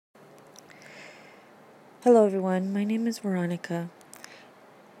Hello everyone, my name is Veronica,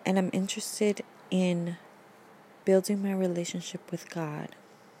 and I'm interested in building my relationship with God.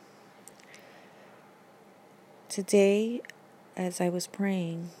 Today, as I was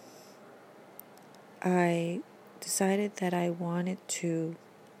praying, I decided that I wanted to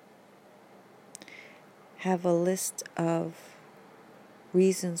have a list of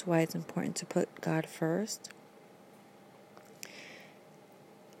reasons why it's important to put God first.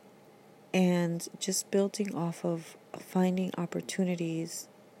 And just building off of finding opportunities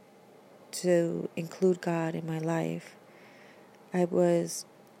to include God in my life, I was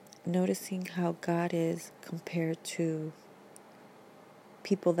noticing how God is compared to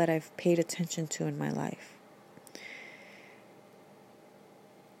people that I've paid attention to in my life.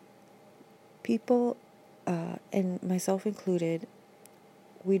 People, and myself included,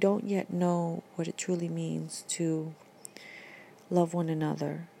 we don't yet know what it truly means to love one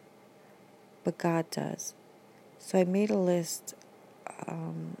another, but God does. So I made a list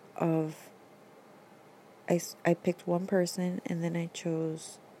I picked one person, and then I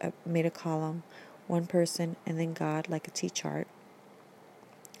made a column, one person, and then God, like a T-chart.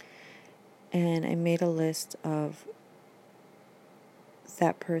 And I made a list of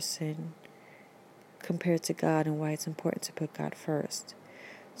that person compared to God and why it's important to put God first.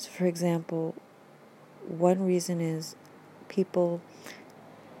 So, for example, one reason is people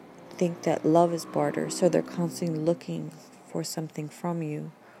think that love is barter, so they're constantly looking for something from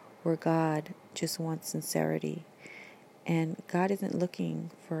you, where God just wants sincerity. And God isn't looking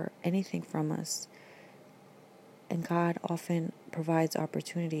for anything from us. And God often provides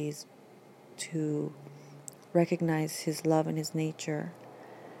opportunities to recognize His love and His nature,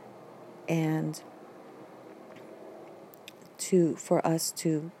 and for us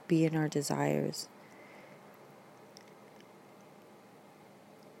to be in our desires.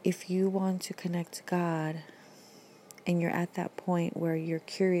 If you want to connect to God and you're at that point where you're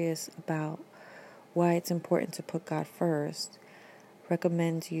curious about why it's important to put God first,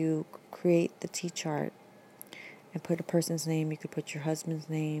 recommend you create the T-chart and put a person's name. You could put your husband's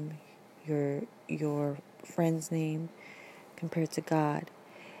name, your friend's name compared to God.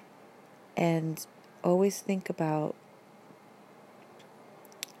 And always think about,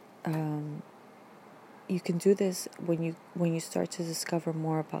 you can do this when you start to discover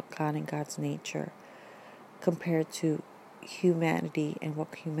more about God and God's nature compared to humanity and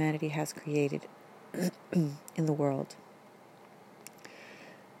what humanity has created in the world.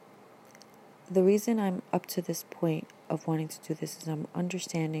 The reason I'm up to this point of wanting to do this is I'm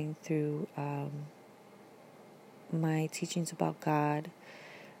understanding through my teachings about God,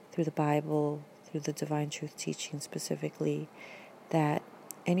 through the Bible, through the Divine Truth teaching specifically, that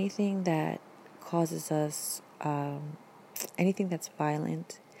anything that causes us, anything that's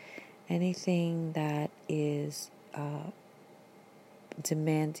violent, anything that is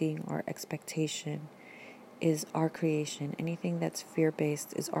demanding or expectation is our creation. Anything that's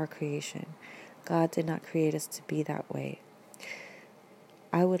fear-based is our creation. God did not create us to be that way.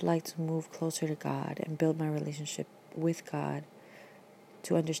 I would like to move closer to God and build my relationship with God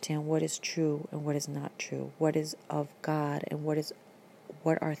to understand what is true and what is not true, what is of God and what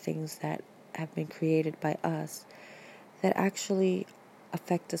are things that have been created by us that actually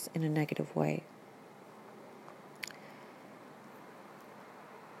affect us in a negative way.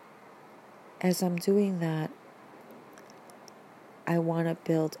 As I'm doing that, I want to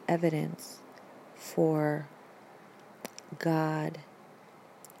build evidence for God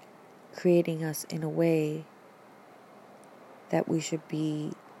creating us in a way that we should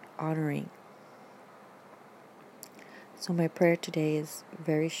be honoring. So my prayer today is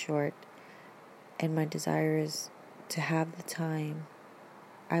very short, and my desire is to have the time.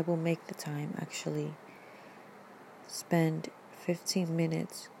 I will make the time, actually. Spend 15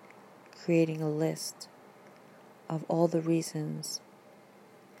 minutes creating a list of all the reasons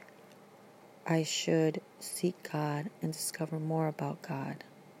I should seek God and discover more about God.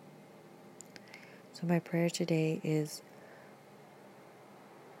 So my prayer today is,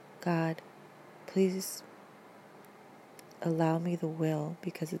 God, please allow me the will,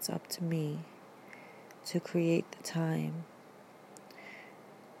 because it's up to me to create the time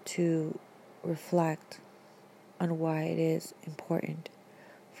to reflect on why it is important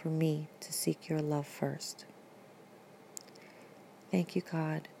for me to seek your love first. Thank you,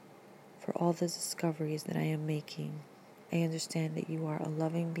 God, for all the discoveries that I am making. I understand that you are a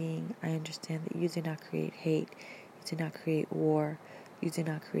loving being. I understand that you did not create hate. You did not create war. You did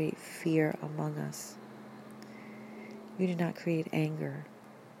not create fear among us. You did not create anger.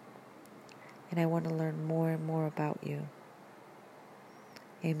 And I want to learn more and more about you.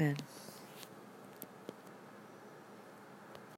 Amen.